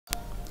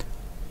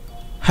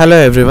Hello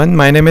everyone,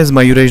 my name is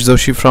Mayuresh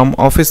Joshi from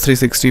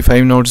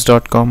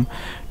Office365notes.com.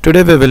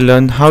 Today we will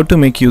learn how to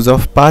make use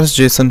of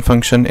ParseJSON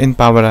function in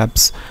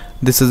PowerApps.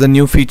 This is a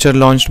new feature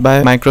launched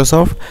by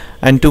Microsoft,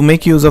 and to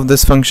make use of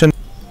this function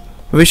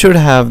we should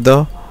have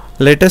the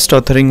latest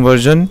authoring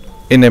version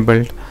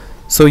enabled.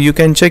 So you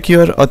can check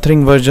your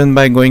authoring version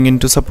by going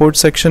into support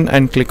section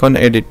and click on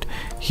edit.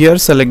 Here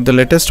select the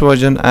latest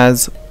version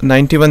as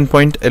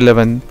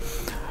 91.11.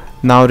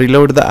 Now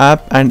reload the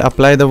app and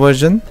apply the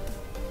version.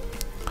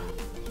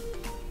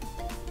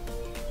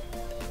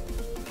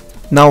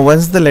 Now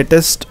once the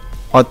latest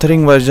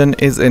authoring version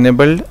is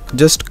enabled,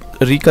 just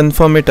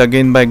reconfirm it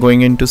again by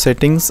going into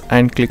settings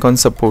and click on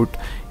support.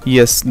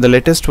 Yes, the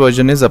latest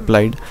version is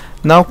applied.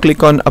 Now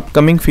click on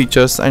upcoming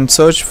features and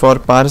search for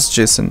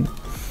ParseJSON.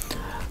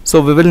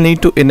 So we will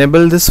need to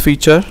enable this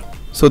feature.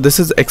 So this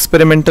is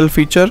experimental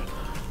feature.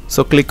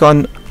 So click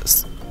on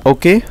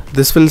OK.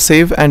 This will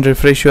save and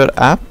refresh your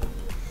app.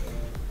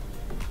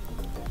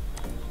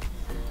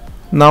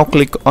 Now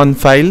click on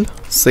File,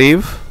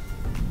 Save,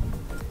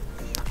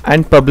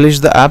 and publish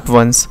the app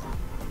once.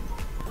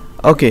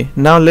 Okay,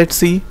 now let's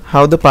see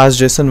how the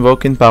ParseJSON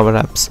work in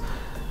PowerApps.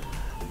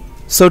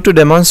 So to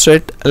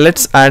demonstrate,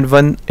 let's add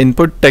one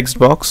input text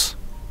box.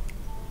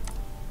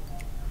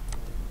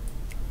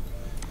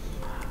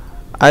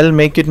 I'll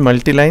make it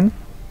multi-line.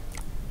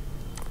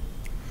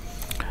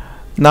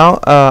 Now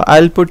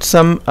I'll put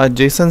some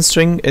JSON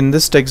string in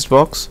this text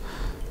box.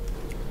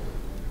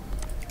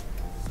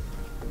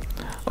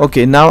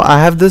 Okay, now I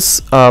have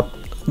this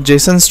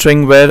JSON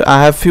string where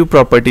I have few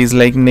properties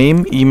like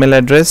name, email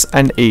address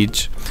and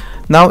age.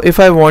 Now if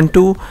I want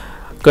to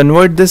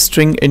convert this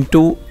string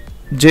into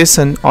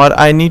JSON, or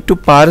I need to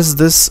parse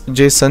this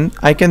JSON,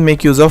 I can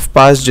make use of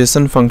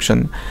ParseJSON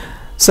function.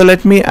 So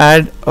let me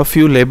add a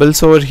few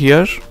labels over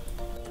here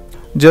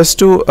just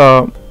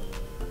to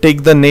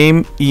take the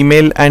name,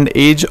 email and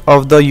age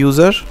of the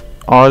user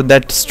or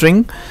that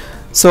string.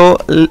 So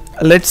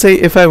let's say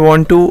if I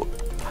want to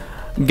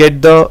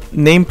get the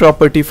name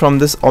property from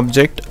this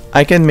object,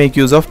 I can make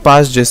use of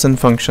ParseJSON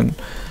function.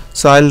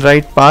 So I'll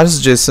write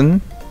ParseJSON,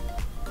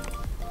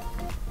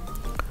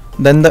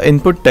 then the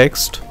input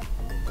text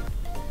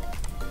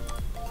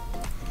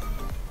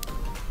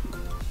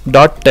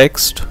dot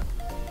text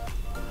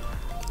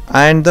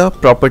and the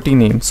property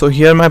name. So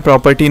here my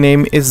property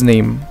name is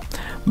name,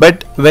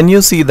 but when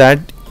you see that,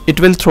 it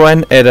will throw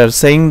an error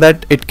saying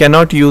that it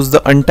cannot use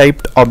the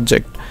untyped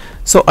object.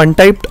 So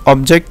untyped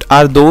object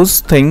are those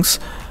things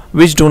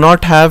which do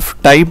not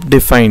have type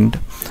defined.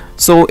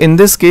 So in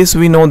this case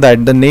we know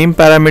that the name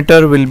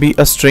parameter will be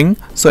a string.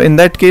 So in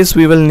that case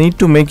we will need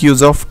to make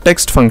use of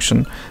text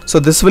function. So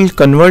this will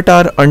convert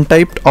our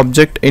untyped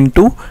object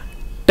into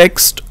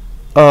text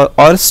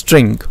or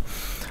string.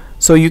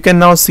 So you can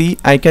now see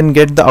I can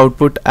get the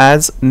output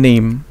as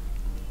name.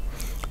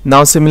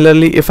 Now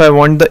similarly, if I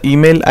want the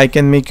email, I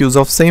can make use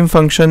of same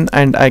function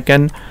and I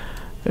can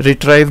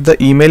retrieve the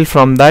email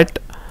from that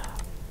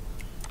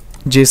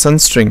JSON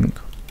string.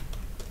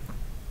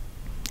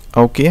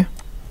 Okay.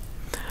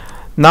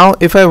 Now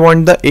if I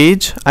want the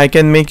age, I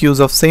can make use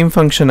of same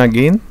function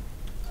again,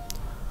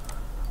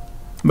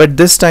 but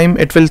this time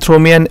it will throw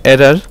me an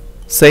error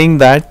saying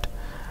that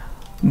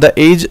the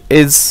age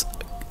is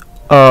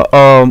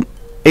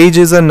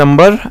a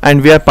number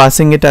and we are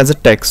passing it as a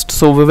text.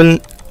 So we will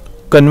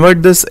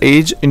convert this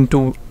age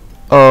into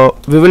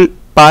we will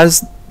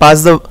pass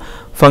the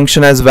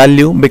function as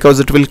value because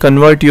it will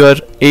convert your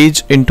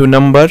age into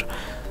number.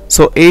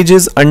 So age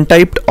is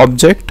untyped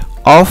object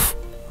of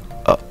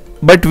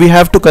but we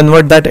have to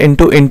convert that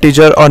into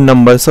integer or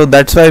number, so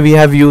that's why we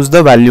have used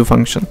the value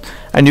function,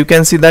 and you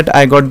can see that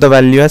I got the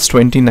value as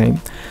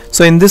 29.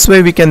 So in this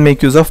way we can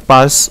make use of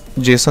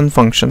ParseJSON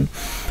function.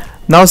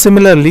 Now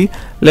similarly,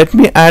 let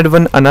me add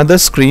another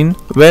screen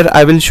where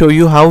I will show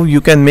you how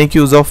you can make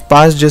use of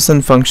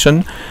ParseJSON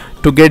function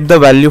to get the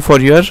value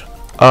for your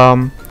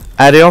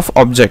array of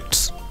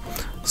objects.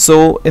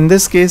 So in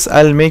this case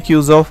I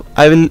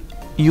will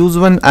use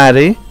one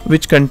array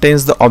which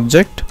contains the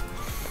object.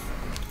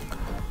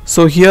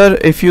 So here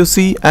if you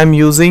see, I'm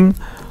using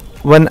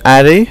one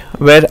array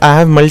where I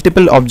have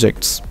multiple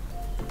objects,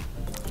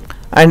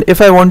 and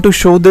if I want to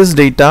show this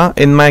data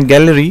in my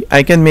gallery,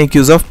 I can make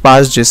use of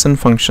ParseJSON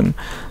function.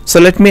 So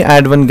let me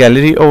add one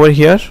gallery over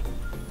here.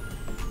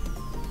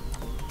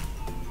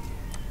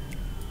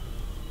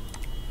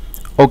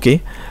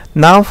 Okay,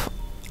 now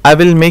I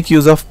will make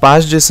use of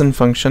ParseJSON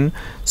function.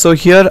 So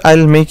here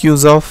I'll make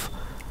use of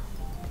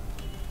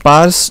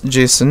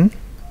ParseJSON,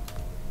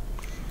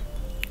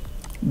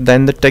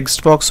 then the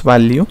text box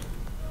value,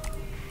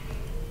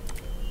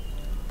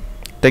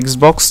 text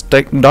box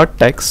dot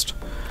text,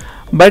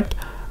 but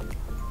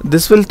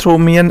this will throw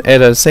me an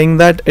error saying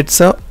that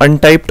it's a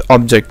untyped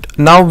object.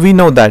 Now we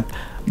know that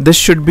this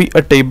should be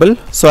a table,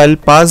 so I'll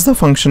pass the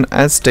function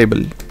as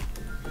table.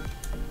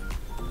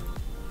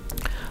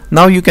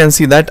 Now you can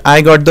see that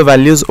I got the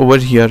values over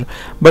here,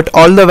 but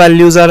all the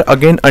values are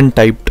again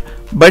untyped,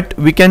 but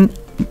we can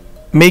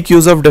make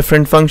use of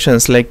different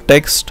functions like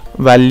text,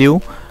 value,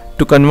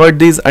 to convert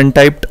these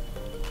untyped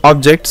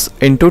objects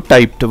into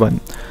typed one.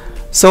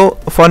 So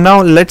for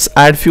now let's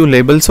add few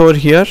labels over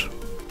here.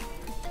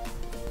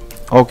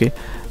 Okay,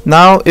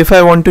 now if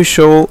I want to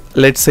show,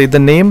 let's say, the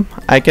name,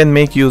 I can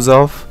make use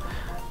of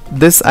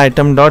this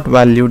item dot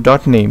value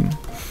dot name,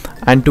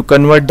 and to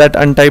convert that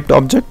untyped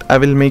object I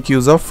will make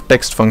use of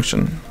text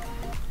function.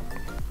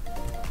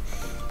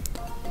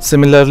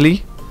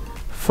 Similarly,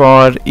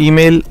 for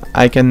email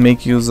I can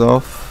make use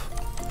of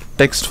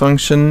text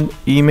function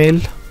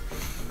email,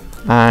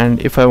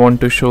 and if I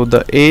want to show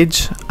the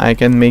age I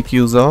can make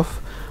use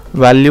of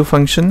value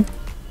function.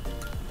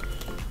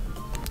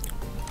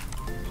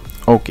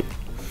 Okay,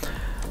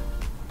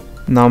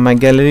 now my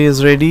gallery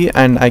is ready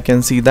and I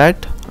can see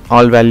that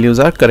all values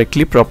are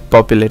correctly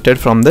populated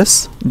from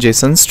this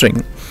JSON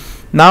string.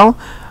 Now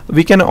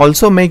we can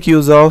also make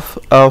use of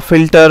a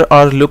filter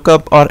or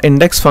lookup or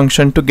index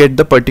function to get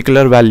the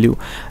particular value.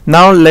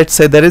 Now let's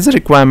say there is a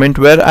requirement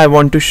where I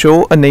want to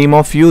show a name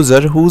of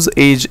user whose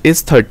age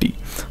is 30.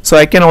 So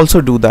I can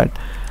also do that.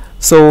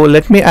 So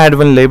let me add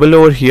one label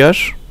over here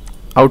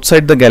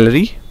outside the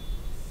gallery.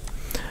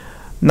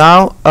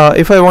 Now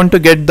if I want to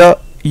get the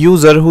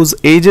user whose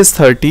age is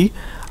 30,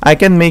 I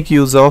can make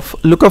use of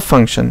lookup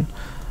function.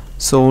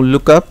 So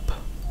lookup,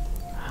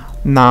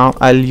 now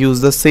I'll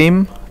use the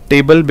same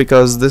table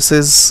because this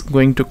is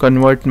going to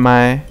convert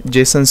my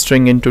JSON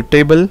string into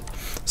table.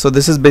 So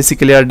this is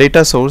basically our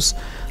data source.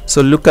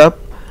 So lookup,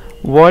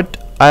 what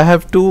I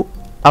have to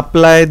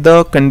apply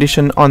the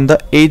condition on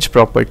the age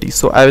property.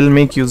 So I will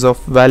make use of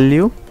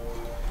value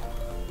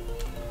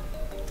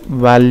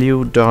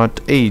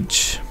dot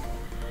age,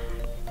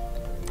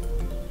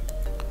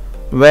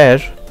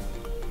 where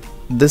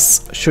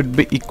this should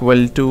be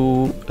equal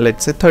to,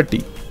 let's say,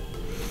 30,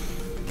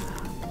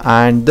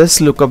 and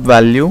this lookup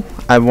value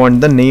I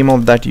want the name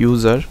of that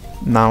user.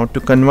 Now to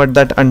convert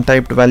that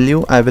untyped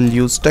value I will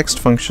use text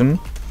function.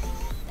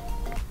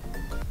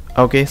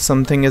 Okay,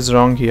 something is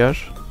wrong here.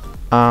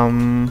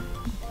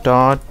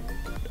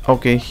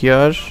 Okay,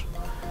 here,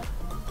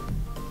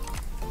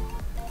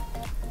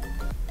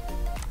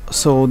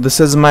 so this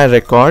is my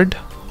record.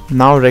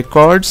 Now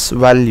records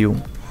value,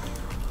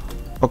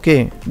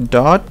 okay,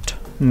 dot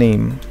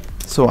name.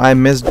 So I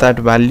missed that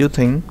value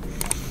thing.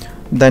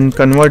 Then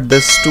convert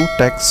this to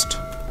text.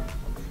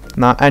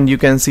 Now, and you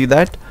can see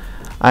that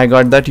I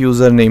got that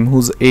username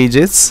whose age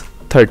is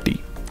 30.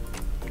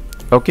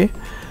 Okay,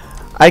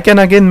 I can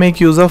again make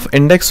use of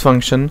index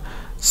function.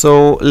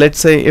 So let's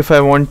say if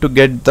I want to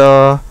get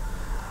the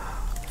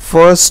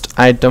first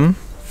item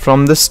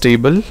from this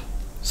table,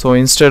 so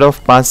instead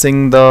of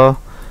passing the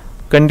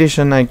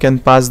condition I can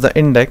pass the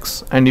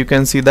index, and you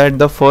can see that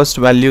the first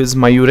value is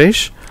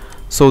Mayuresh,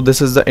 so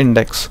this is the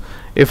index.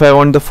 If I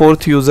want the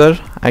fourth user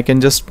I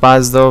can just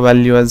pass the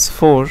value as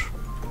 4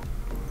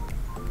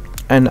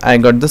 and I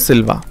got the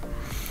Silva.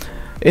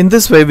 In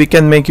this way we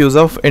can make use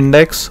of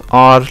index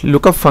or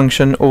lookup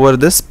function over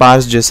this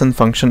ParseJSON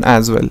function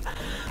as well.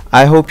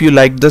 I hope you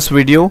liked this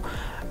video.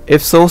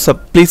 If so,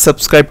 please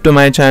subscribe to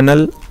my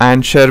channel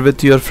and share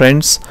with your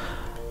friends.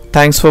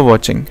 Thanks for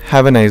watching.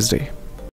 Have a nice day.